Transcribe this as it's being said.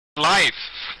live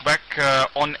back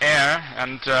on air,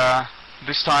 and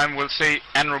this time we'll see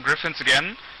EnRo Griffins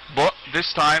again, but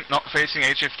this time not facing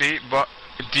HFD, but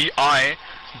DieIndianer,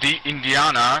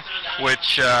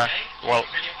 which, well,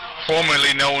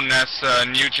 formerly known as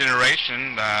New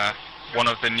Generation, one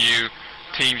of the new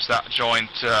teams that joined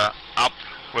up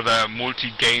with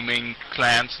multi-gaming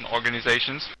clans and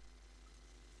organizations.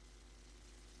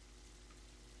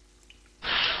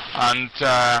 And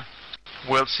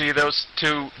we'll see those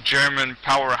two German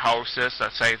powerhouses,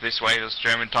 let's say it this way, those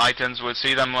German titans. We'll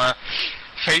see them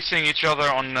facing each other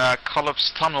on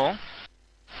Collapse Tunnel.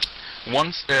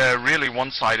 Really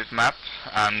one-sided map,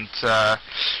 and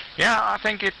yeah, I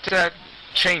think it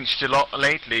changed a lot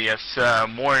lately as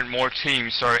more and more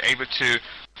teams are able to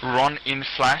run in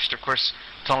flash. Of course,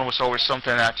 tunnel was always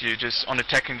something that you just on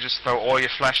attack and just throw all your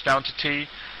flash down to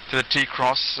the T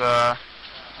cross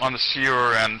on the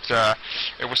sewer, and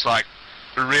it was like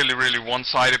a really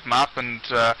one-sided map, and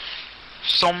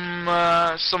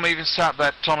some even said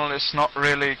that tunnel is not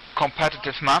really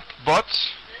competitive map, but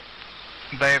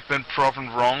they have been proven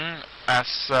wrong,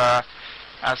 as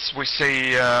we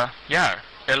see, yeah,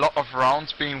 a lot of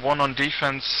rounds being won on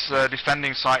defending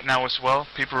side now as well.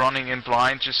 People running in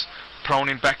blind, just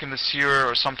proning back in the sewer,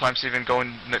 or sometimes even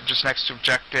going just next to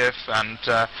objective, and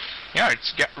yeah,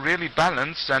 it's really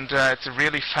balanced, and it's a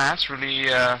really fast,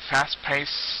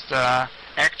 fast-paced,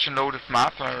 action-loaded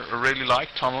map. I really like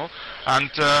Tunnel,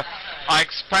 and I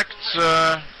expect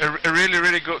a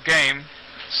really good game.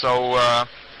 So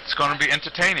it's going to be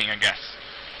entertaining, I guess.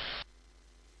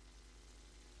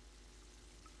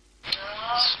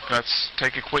 Let's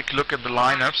take a quick look at the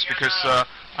lineups, because I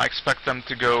expect them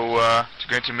to go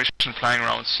into mission planning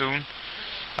round soon.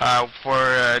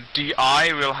 For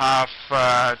DI, we'll have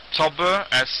Tobbe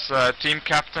as team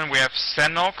captain. We have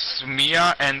Xenox,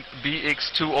 Mia, and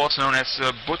BX2, also known as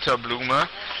Butterblume,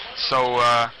 so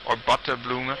or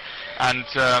Butterblume. And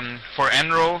for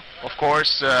EnRo, of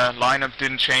course, lineup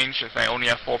didn't change. They only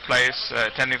have 4 players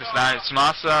attending this line. It's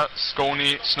Masa,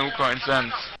 Scony, Snooker, and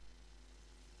Zenz.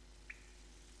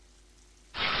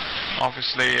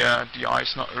 Obviously, DI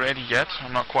is not ready yet.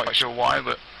 I'm not quite sure why,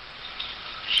 but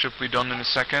should be done in a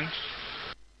second.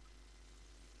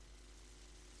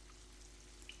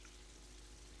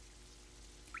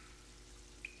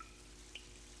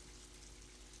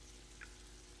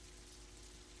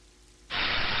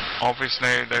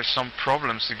 Obviously, there's some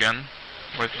problems again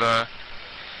with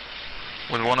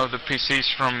one of the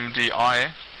PCs from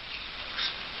DI.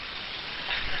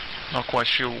 Not quite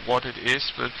sure what it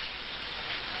is, but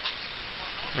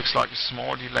looks like a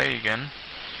small delay again.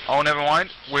 Oh, never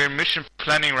mind. We're in mission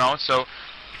planning round, so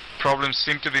problems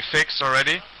seem to be fixed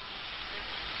already.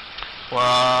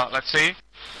 Well, let's see.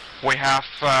 We have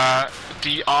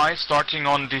DI starting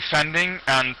on defending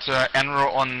and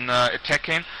EnRo on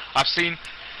attacking. I've seen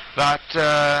that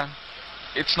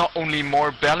it's not only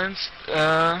more balanced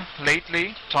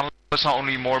lately. Tunnel is not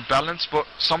only more balanced, but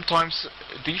sometimes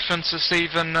defense is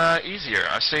even easier.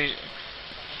 I see.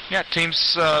 Yeah,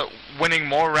 teams winning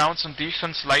more rounds on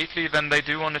defense lately than they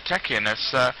do on attacking,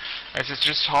 as it's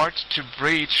just hard to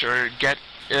breach or get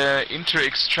into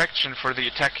extraction for the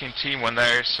attacking team when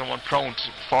there's someone prone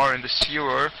far in the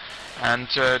sewer and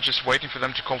just waiting for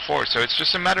them to come forward. So it's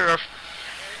just a matter of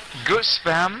good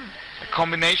spam, a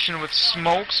combination with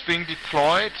smokes being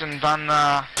deployed, and then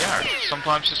yeah,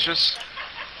 sometimes it's just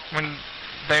when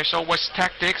there's always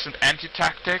tactics and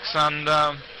anti-tactics, and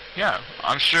yeah,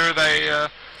 I'm sure they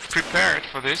prepared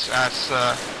for this, as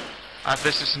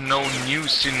this is no new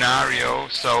scenario.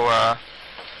 So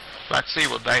let's see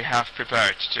what they have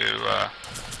prepared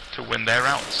to win their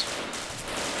rounds.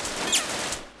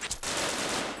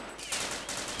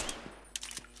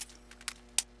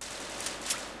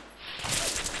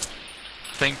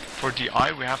 I think for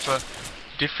DI we have a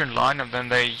different lineup than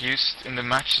they used in the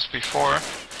matches before.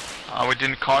 We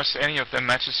didn't cast any of their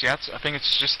matches yet. I think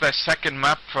it's just their second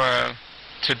map for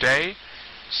today.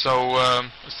 So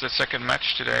it's the second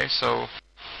match today. So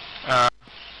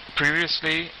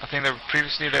previously, I think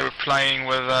they were playing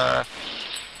with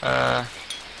I'm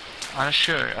not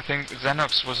sure. I think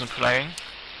Xenox wasn't playing,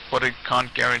 but I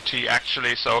can't guarantee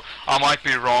actually. So I might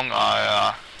be wrong.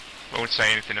 I won't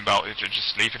say anything about it.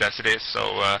 Just leave it as it is.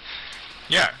 So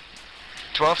yeah,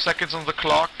 12 seconds on the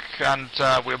clock, and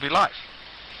we'll be live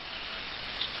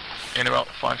in about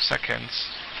 5 seconds.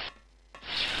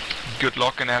 Good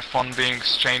luck and have fun being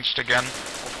exchanged again.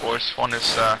 Of course, fun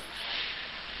is the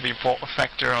important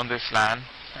factor on this LAN,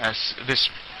 as this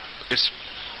is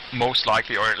most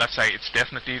likely, or let's say it's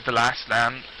definitely the last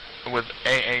LAN with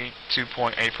AA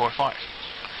 2.845.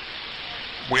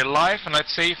 We're live, and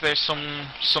let's see if there's some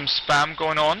spam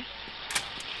going on.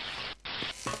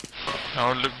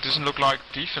 No, it doesn't look like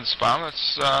defense spam.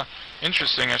 It's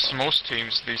interesting, as most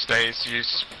teams these days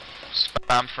use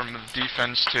spam from the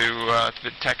defense to the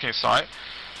attacking side.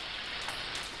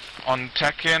 On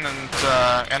Tekken and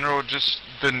EnRo, just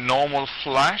the normal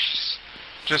flashes,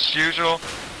 just usual.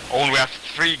 Oh, and we have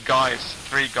three guys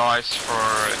for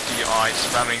DI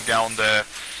spamming down the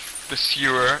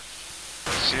sewer.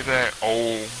 See there?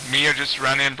 Oh, Mir just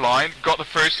ran in blind, got the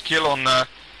first kill on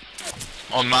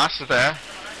Master there.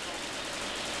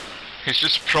 He's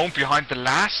just prone behind the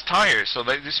last tire, so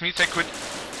this means they could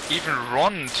even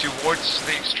run towards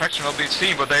the extraction of the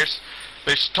team. But there's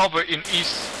Tobbe in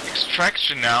East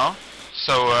extraction now,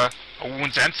 so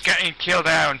Zen's getting killed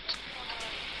there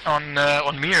on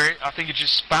Mir. I think he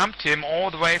just spammed him all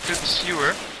the way through the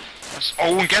sewer.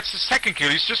 Oh, and gets the second kill.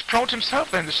 He's just proned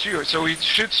himself in the sewer, so he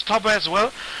shoots Tobbe as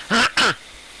well.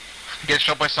 Gets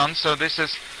shot by Sun. So this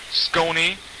is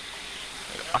Scony.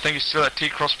 I think he's still at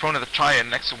T-cross prone at the tire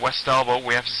next to West Elbow.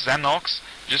 We have Xenox,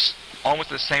 just almost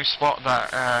the same spot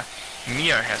that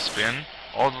Mir has been,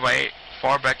 all the way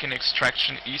far back in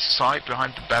extraction, east side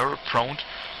behind the barrel, prone.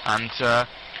 And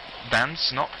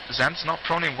Zen's not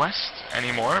prone in west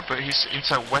anymore, but he's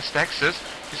inside west axis.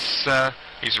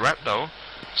 He's red though.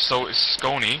 So is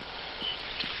Scony.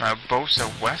 Now both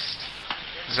are west.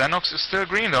 Xenox is still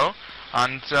green though,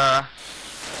 and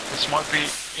this might be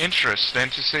interesting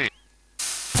to see.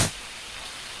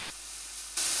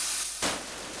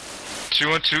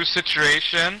 2-on-2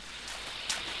 situation.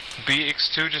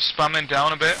 BX2 just spamming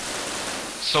down a bit.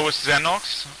 So is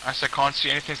Xenox, as I can't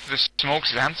see anything to the smoke.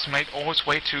 Zen's made all his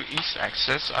way to east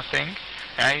axis, I think.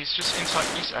 Yeah, he's just inside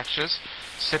east axis,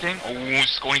 sitting. Oh,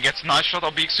 Scony gets a nice shot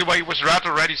on BX2, but he was red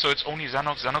already, so it's only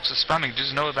Xenox. Xenox is spamming.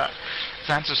 Just know that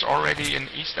Zen's is already in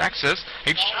east axis.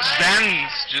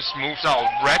 Zen's just moves out.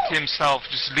 Red himself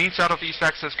just leans out of east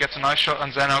axis, gets a nice shot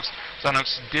on Xenox.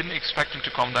 Xenox didn't expect him to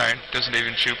come there and doesn't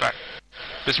even shoot back.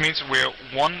 This means we're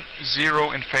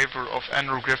 1-0 in favor of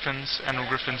EnRo Griffins. EnRo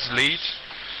Griffins lead.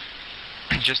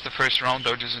 Just the first round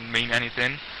though doesn't mean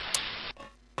anything.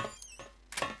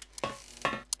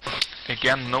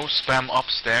 Again, no spam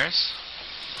upstairs.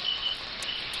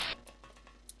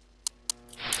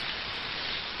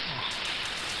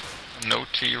 No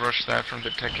T-rush there from the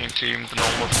attacking team. The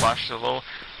normal flash, although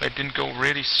they didn't go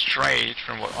really straight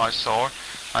from what I saw.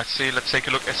 Let's take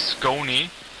a look at Scony.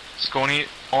 Scony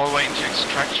all the way into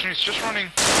extraction. He's just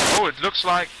running. Oh, it looks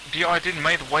like DI didn't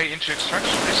make the way into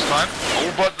extraction this time.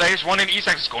 Oh, but there's one in east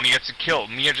axis. Scony gets a kill.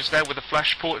 Mir just there with a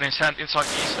flash pull in his hand inside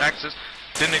east axis.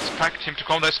 Didn't expect him to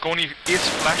come there. Scony is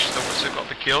flashed though, so got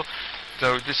the kill.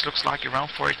 So this looks like a round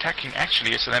for attacking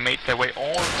actually. So they made their way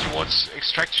all towards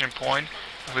extraction point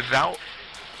without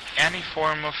any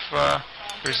form of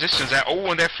resistance there. Oh,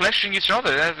 and they're flashing each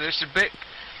other. There's a big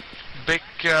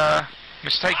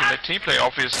mistake in the team play,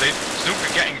 obviously.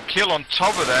 Snooker getting a kill on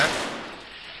top of that.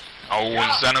 Oh,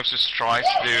 and Xenox just tries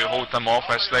to hold them off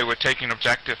as they were taking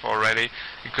objective already.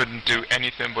 He couldn't do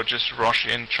anything but just rush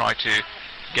in, try to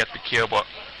get the kill, but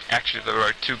actually there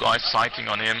were two guys sighting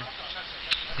on him.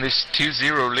 This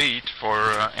 2-0 lead for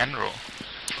EnRo.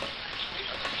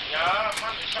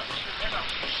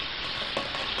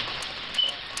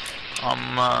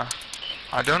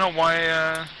 I don't know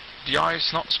why DI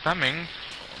is not spamming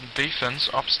defense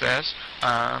upstairs.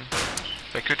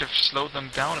 They could have slowed them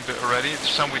down a bit already.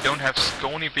 This time we don't have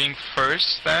Scony being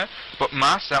first there, but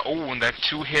Master, oh, and there are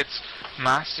two hits.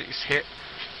 Master is hit,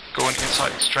 going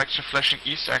inside extraction, flashing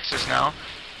east axis now.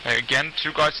 Again,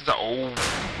 two guys inside. Oh,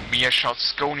 Mia shot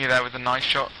Scony there with a nice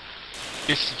shot.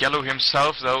 Is yellow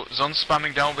himself though. Zon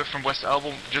spamming down a bit from west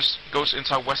elbow, just goes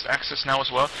inside west axis now as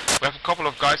well. We have a couple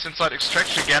of guys inside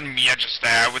extraction again. Mia just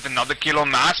there with another kill on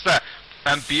Master.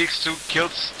 And BX2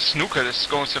 kills Snooker. This is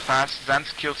going so fast.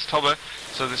 Zans kills Tobbe.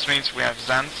 So this means we have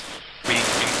Zans being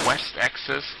in west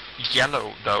axis,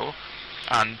 yellow though.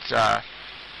 And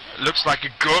looks like a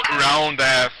good round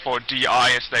there for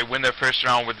DI as they win their first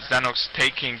round with Xenox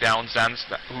taking down Zans,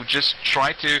 who just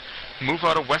tried to move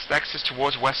out of west axis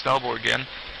towards west elbow again,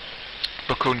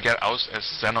 but couldn't get out as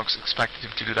Xenox expected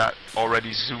him to do that,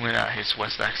 already zooming at his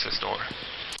west axis door.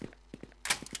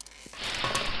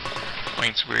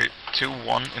 Means we're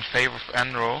 2-1 in favor of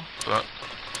EnRo, but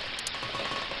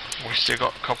we still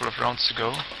got a couple of rounds to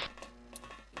go.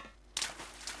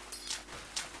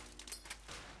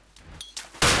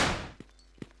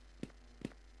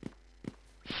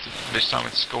 This time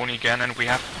it's Scony again, and we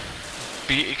have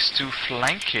BX2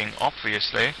 flanking,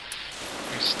 obviously.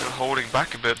 He's still holding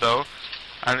back a bit though.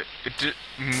 And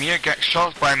Mia gets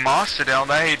shot by Master down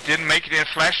there. He didn't make it in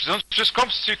flash. Zons just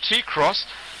comes to T-Cross.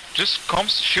 Just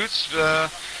comes, shoots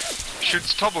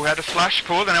Tobo, who had a flash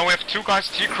pull. And now we have two guys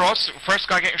T-Cross. First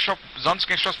guy getting shot, Zons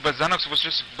getting shot, but Xenox was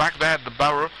just back there at the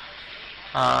barrel.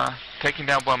 Taken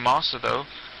down by Master though.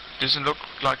 Doesn't look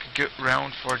like a good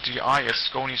round for DI as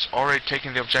Scony's already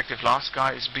taking the objective. Last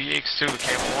guy is BX2, who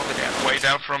came all the way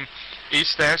down from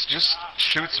East Stairs. Just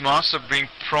shoots Master, being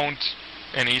prone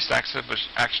in East Exit, but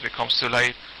actually comes too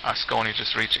late as Scony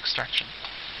just reached extraction.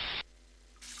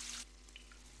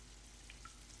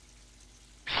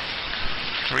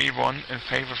 3-1 in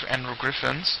favor of EnRo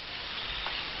Griffins.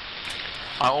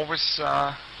 I always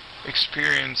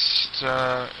experienced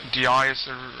DI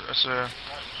as a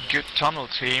good tunnel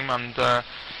team, and I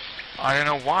don't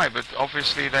know why, but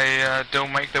obviously they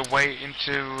don't make their way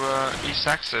into East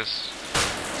Axis.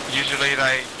 Usually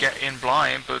they get in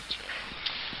blind, but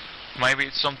maybe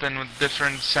it's something with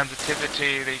different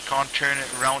sensitivity. They can't turn it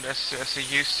around as they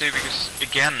used to, because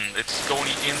again, it's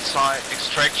going inside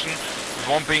extraction.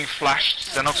 One being flashed,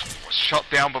 Xenox shot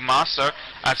down by Master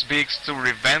as BX2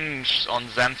 revenge on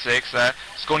Zen6 there.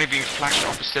 Scony being flashed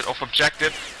opposite of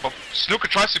objective, but Snooker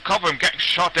tries to cover him, getting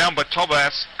shot down by Toba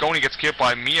as Scony gets killed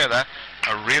by Mia there.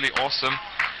 A really awesome,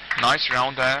 nice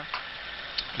round there.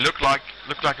 Looked like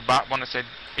a bad one as they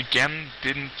again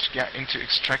didn't get into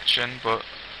extraction, but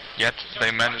yet they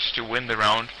managed to win the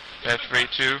round. They're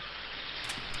 3-2.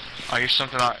 I guess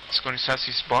something like Scony says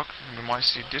he's bugged. We might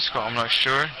see disco, I'm not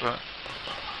sure, but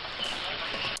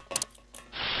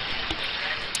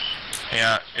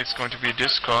yeah, it's going to be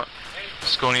disco.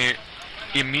 Scony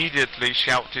immediately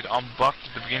shouted I'm bugged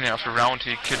at the beginning of the round.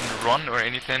 He couldn't run or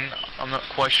anything, I'm not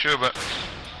quite sure, but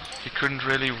he couldn't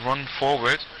really run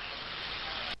forward.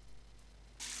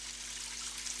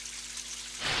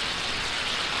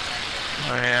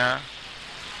 Oh yeah.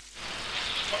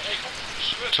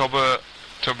 Toba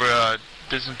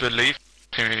doesn't believe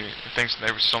him, he thinks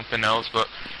there was something else, but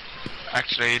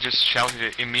actually he just shouted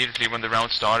it immediately when the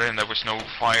round started, and there was no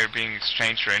fire being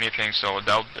exchanged or anything, so I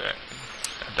doubt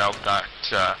that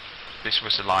this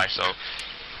was a lie, so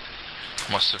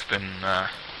must have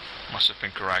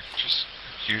been correct. Just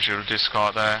usual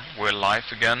discard there. We're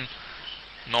live again.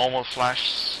 Normal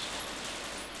flash.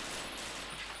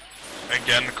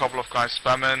 Again, a couple of guys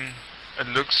spamming. It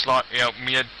looks like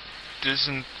Mia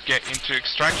doesn't get into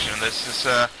extraction. This is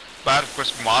bad. Of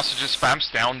course, Master just spams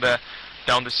down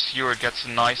the sewer, gets a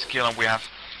nice kill, and we have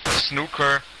Snook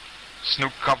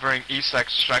covering East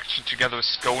Extraction together with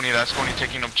Scony. That's Scony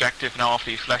taking objective now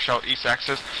after he flash out East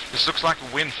Axis. This looks like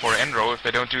a win for EnRo if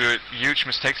they don't do huge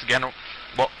mistakes again.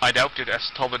 Well, I doubt it, as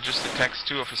Toba just attacks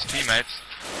two of his teammates.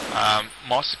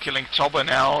 Master killing Toba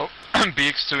now.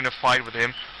 BX2 in a fight with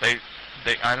him.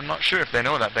 I'm not sure if they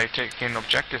know that they've taken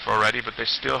objective already, but they're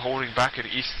still holding back at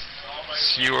East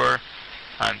Sewer,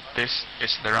 and this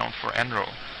is the round for EnRo.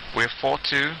 We're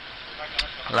 4-2,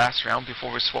 last round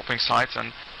before we're swapping sides,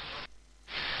 and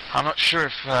I'm not sure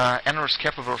if EnRo is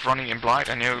capable of running in blind.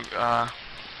 I know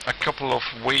a couple of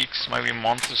weeks, maybe a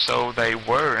month or so, they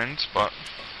weren't, but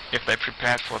if they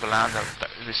prepared for the land,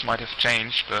 this might have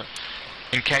changed. But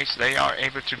in case they are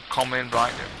able to come in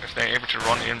blind, if they're able to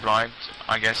run in blind,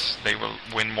 I guess they will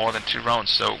win more than 2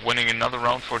 rounds. So winning another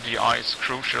round for DI is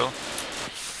crucial.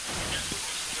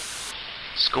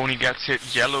 Scony gets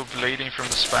hit, yellow bleeding from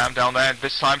the spam down there.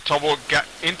 This time Tobo got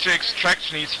into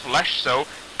extraction, he's flashed, so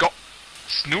got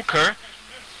Snooker,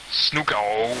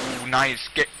 oh nice,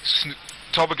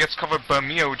 Tobo gets covered by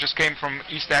Mia, who just came from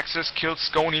East Axis, killed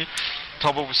Scony.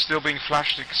 Tobo was still being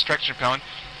flashed at extraction point.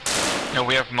 Now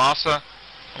we have Master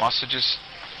just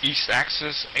East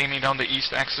Axis, aiming down the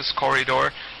East Axis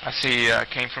corridor as he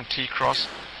came from T-Cross.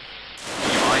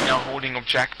 DI now holding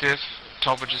objective.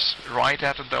 Toba just right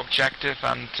at the objective,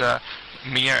 and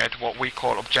Mia at what we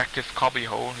call objective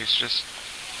cubbyhole. He's just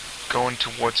going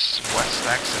towards West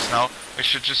Axis now. We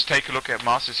should just take a look at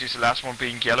Masters. He's the last one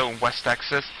being yellow in West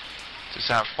Axis. Just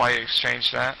have fire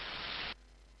exchange there.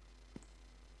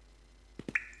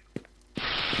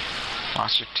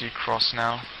 Master T-Cross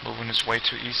now, moving his way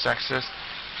to East Axis.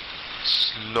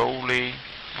 Slowly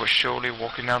but surely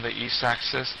walking down the East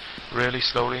Axis. Really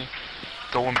slowly.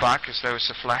 Going back as there is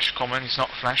a flash coming. He's not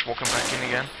flash, walking back in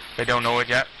again. They don't know it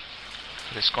yet.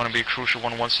 But it's going to be a crucial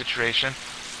 1-1 situation.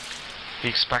 He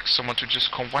expects someone to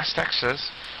just come West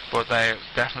Axis, but they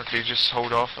definitely just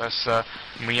hold off as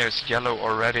Mia is yellow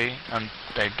already, and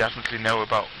they definitely know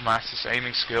about Master's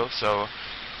aiming skill, so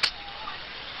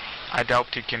I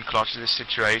doubt he can clutch this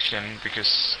situation,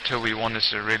 because 2v1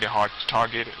 is a really hard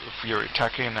target if you're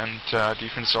attacking and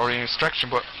defense oriented extraction,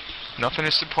 but nothing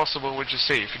is impossible, we'll just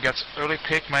see. If he gets early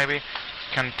pick, maybe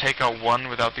can take out one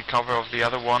without the cover of the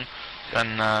other one,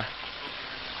 then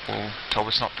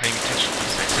Tobbe's not paying attention to the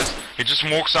sixes. He just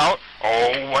walks out.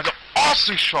 Oh, what an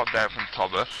awesome shot there from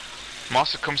Tobbe.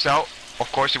 Master comes out.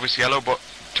 Of course, it was yellow, but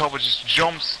Tobbe just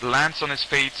jumps, lands on his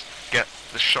feet, get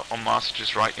the shot on Master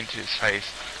just right into his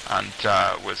face, and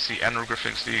we'll see EnRo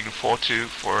Griffins leading 4-2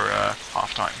 for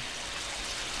halftime.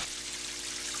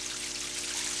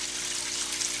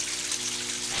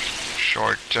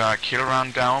 Short kill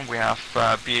round down. We have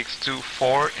BX2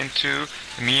 4 into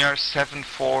Mir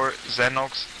 7-4,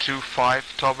 Xenox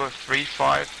 2-5, Tobbe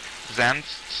 3-5, Zant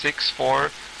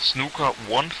 6-4, Snooker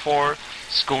 1-4,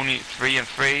 Skony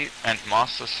 3-3, and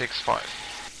Master 6-5.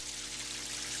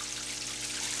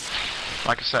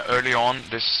 Like I said early on,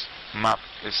 this map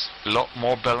is a lot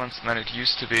more balanced than it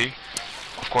used to be.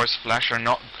 Of course, Flash are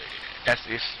not as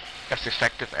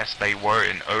effective as they were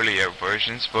in earlier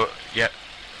versions, but yet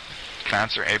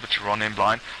clans are able to run in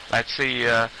blind. Let's see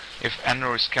if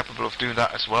EnRo is capable of doing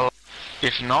that as well.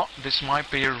 If not, this might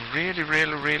be a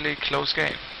really close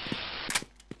game.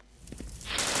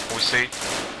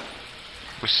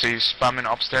 We see spamming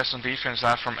upstairs on defense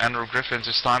there from EnRo Griffins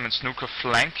this time, and Snooker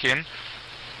flanking.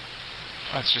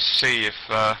 Let's just see if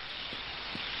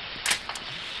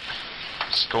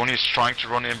Skony is trying to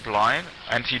run in blind,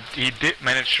 and he did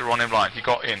manage to run in blind. He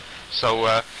got in,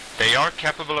 so they are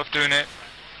capable of doing it.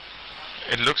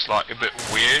 It looks like a bit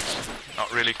weird,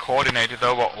 not really coordinated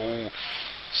though. But oh,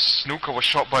 Snooker was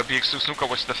shot by BX2. Snooker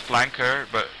was the flanker,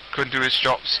 but couldn't do his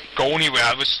job. Skony,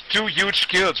 well, it was two huge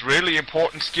kills, really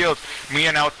important skills.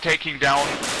 Mia now taking down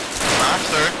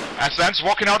Master, as Zant's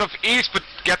walking out of East, but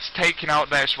gets taken out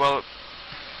there as well.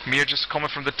 Mia just coming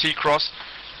from the T-cross,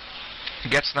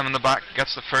 gets them in the back,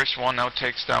 gets the first one, now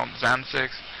takes down Xanthix,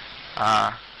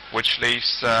 which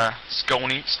leaves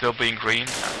Skony still being green,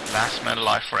 last man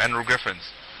alive for EnRo Griffins.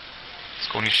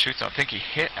 Skony shoots, I think he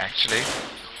hit actually.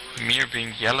 Mir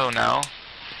being yellow now,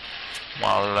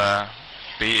 while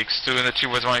BX2 in the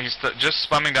 2-1, he's just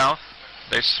spamming down.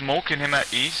 They're smoking him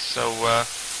at East, so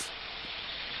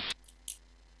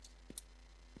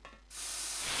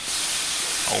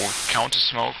counter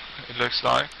smoke, it looks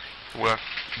like. We're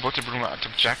Butterbroom at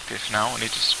objective now. I need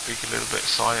to speak a little bit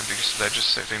silent because they're just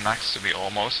sitting next to me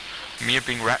almost. Mir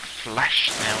being red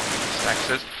flashed now in his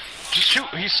access. Just shoot,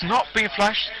 he's not being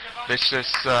flashed. This is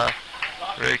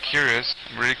really curious.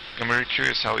 I'm really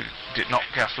curious how he did not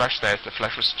get flashed there. The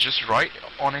flash was just right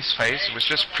on his face. He was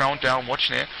just prone down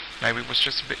watching it. Maybe it was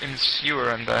just a bit insecure,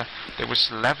 and there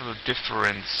was level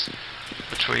difference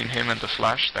between him and the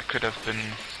flash. That could have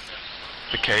been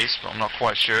the case, but I'm not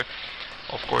quite sure.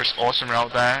 Of course, awesome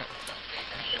route there,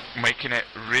 making it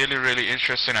really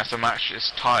interesting as the match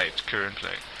is tied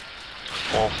currently.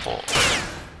 4-4.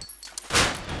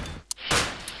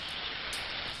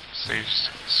 See,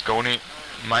 Skony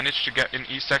managed to get in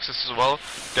East access as well.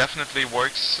 Definitely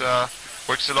works a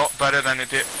lot better than it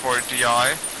did for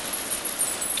DI.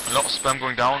 A lot of spam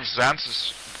going down. Zant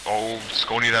is,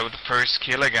 Skony there with the first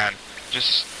kill again.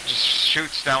 Just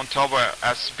shoots down Tobbe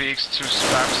as BX2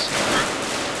 spams Snooker.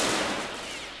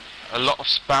 A lot of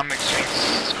spam exchange.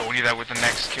 Skony there with the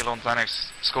next kill on Xanax.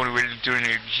 Skony really doing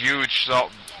a huge job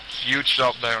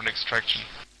there on extraction.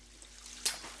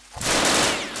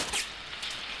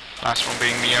 Last one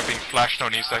being Mia being flashed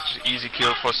on. He's actually easy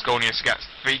kill for Skony. He gets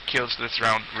 3 kills this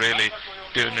round. Really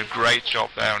doing a great job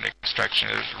there on extraction.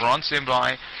 It runs in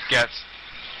blind, gets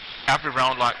every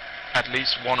round like at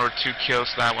least 1 or 2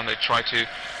 kills there when they try to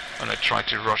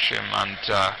rush him, and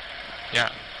yeah.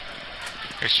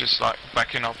 It's just like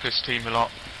backing up his team a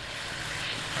lot.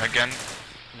 Again,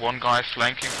 one guy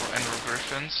flanking for EnRo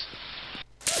Griffins.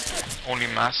 Only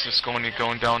Master's going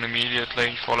down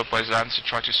immediately, followed by Zant to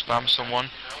try to spam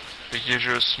someone. The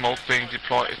usual smoke being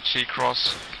deployed at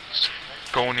T-cross.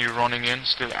 Skony running in,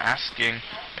 still asking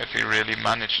if he really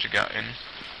managed to get in.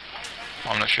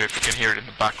 I'm not sure if you can hear it in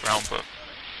the background, but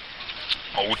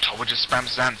Tobbe just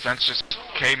spams Zant. Zant just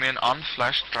came in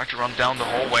unflashed, tried to run down the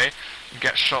hallway, and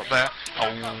get shot there.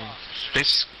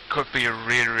 This could be a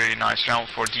really nice round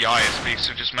for DI as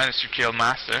BX2 just managed to kill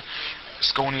Master.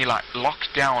 Skony like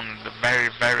locked down the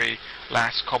very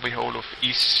last cubbyhole of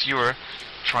East Sewer,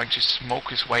 trying to smoke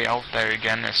his way out there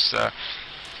again, as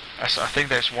I think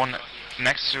there's one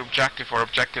next to objective or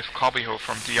objective cubbyhole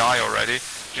from DI already.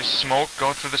 Just smoke,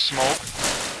 go through the smoke.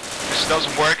 This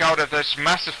doesn't work out, if there's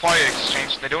massive fire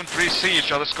exchange. They don't really see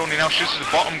each other. Skony now shoots to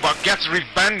the bottom, but gets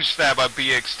revenge there by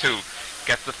BX2.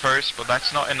 Gets the first, but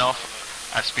that's not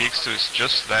enough, as BX2 is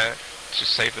just there to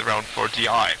save the round for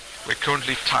DI. We're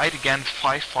currently tied again,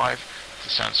 5-5.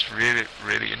 This sounds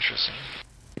really interesting.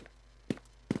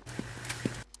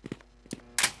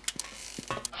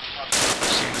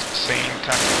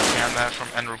 again there from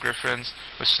EnRo Griffins.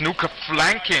 With Snooker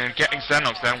flanking and getting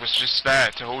Xenox, then was just there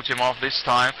to hold him off this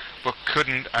time, but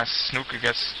couldn't as Snooker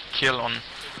gets kill on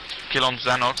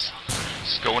Xenox.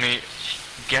 Skony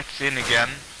gets in again,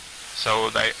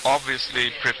 so they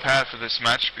obviously prepared for this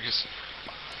match, because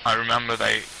I remember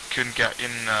they couldn't get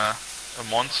in a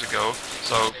month ago,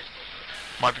 so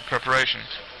might be preparation.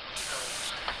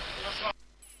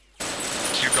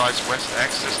 Two guys west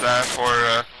axis there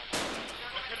for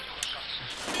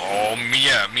oh,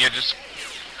 Mia just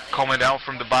coming down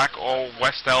from the back, oh,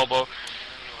 west elbow,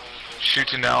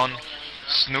 shooting down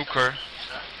Snooker.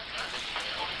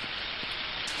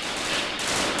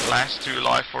 Last two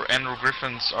alive for EnRo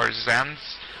Griffins are Zans,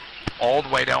 all the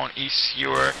way down east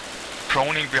here,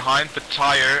 proning behind the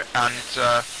tire, and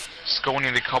Skony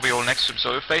in the cubbyhole next to him.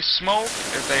 So if they smoke,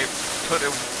 if they put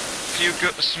a few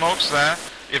good smokes there,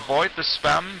 avoid the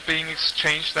spam being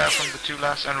exchanged there from the two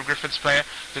last EnRo Griffins player,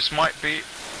 this might be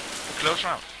a close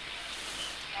round.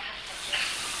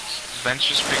 Bench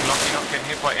just being lucky not getting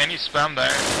hit by any spam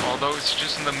there, although it's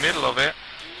just in the middle of it.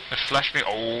 It flashed me.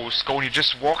 Oh, Skony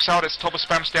just walks out as top of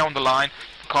spams down the line.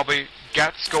 Cobby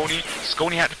gets Skony.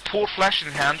 Skony had a poor flash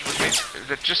in hand, which means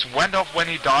that just went off when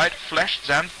he died. Flashed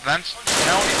Zen. Then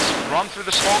now needs to run through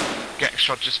the smoke. Getting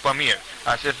shot just by Mia,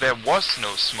 as if there was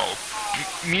no smoke.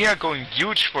 Mia going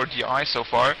huge for DI so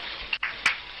far.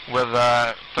 With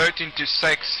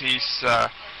 13-6, he's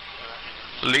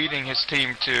leading his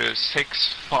team to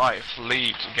 6-5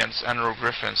 lead against EnRo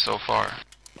Griffin so far.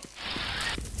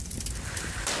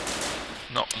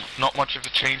 Not much of a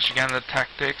change again in the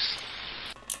tactics.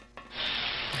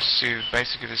 You see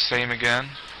basically the same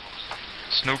again.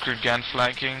 Snooker again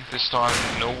flanking, this time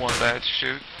no one there to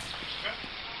shoot.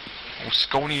 Oh,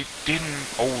 Skony didn't,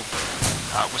 oh,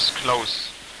 that was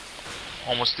close.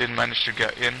 Almost didn't manage to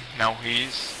get in, now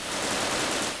he's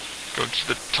going to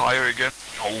the tire again.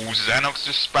 Oh, Xenox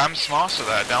just spams Master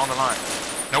there, down the line.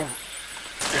 No,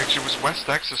 actually it was west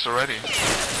axis already.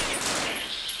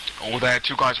 Oh, there are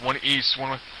two guys, one east,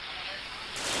 one with...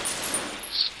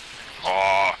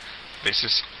 Oh, this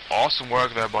is awesome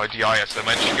work there by DI, as I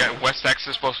mentioned, getting west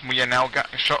axis, but Mia now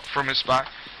getting shot from his back.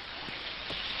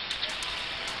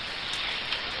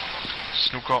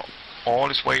 Snooker all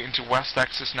his way into west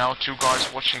axis now, two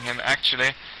guys watching him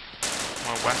actually.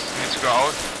 Well, west needs to go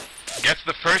out. Gets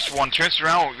the first one, turns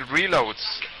around,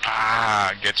 reloads.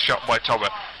 Ah, gets shot by Tobbe.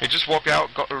 He just walked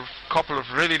out, got a couple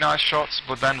of really nice shots,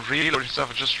 but then reloaded himself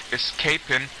and just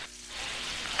escaping.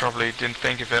 Probably didn't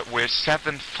think of it. We're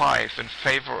 7-5 in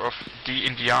favor of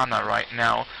DieIndianer right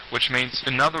now, which means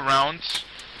another round,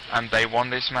 and they won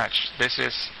this match. This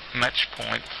is match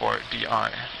point for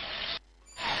DI.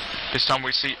 This time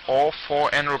we see all four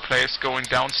EnRo players going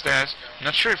downstairs. I'm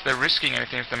not sure if they're risking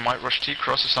anything, if they might rush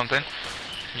T-cross or something.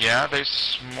 Yeah, they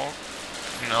smoke.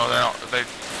 No, they're not. They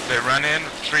ran in.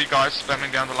 Three guys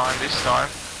spamming down the line this time.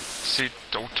 See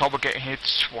Tobbe getting hit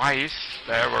twice.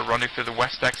 There, we're running through the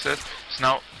west exit. He's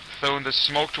now throwing the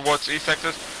smoke towards east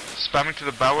exit, spamming to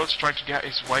the barrels, trying to get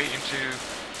his way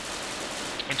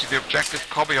into the objective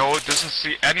cubbyhole. Doesn't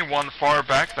see anyone far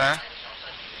back there.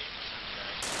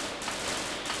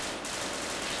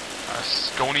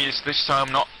 Skony is this time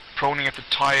not proning at the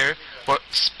tire, but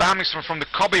spamming from the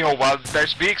cubbyhole while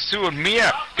there's BX2 and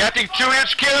Mia getting 2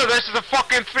 huge kills. This is a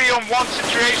fucking 3-on-1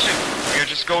 situation. Mia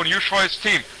just going huge for his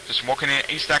team. Just walking in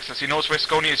east axis. He knows where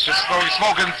Skony is, just slowly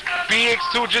smoking.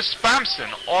 BX2 just spams him.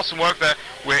 Awesome work there.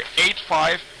 We're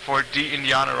 8-5 for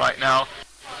DieIndianer right now.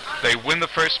 They win the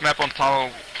first map on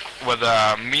tunnel with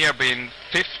Mia being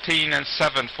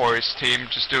 15-7 for his team.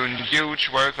 Just doing huge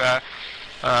work there.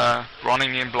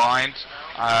 Running in blind.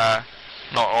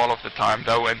 Not all of the time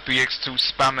though, and BX2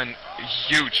 spamming a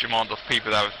huge amount of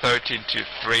people there with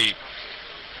 13-3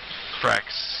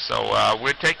 fracks. So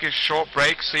we'll take a short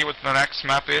break, see what the next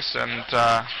map is, and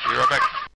be right back.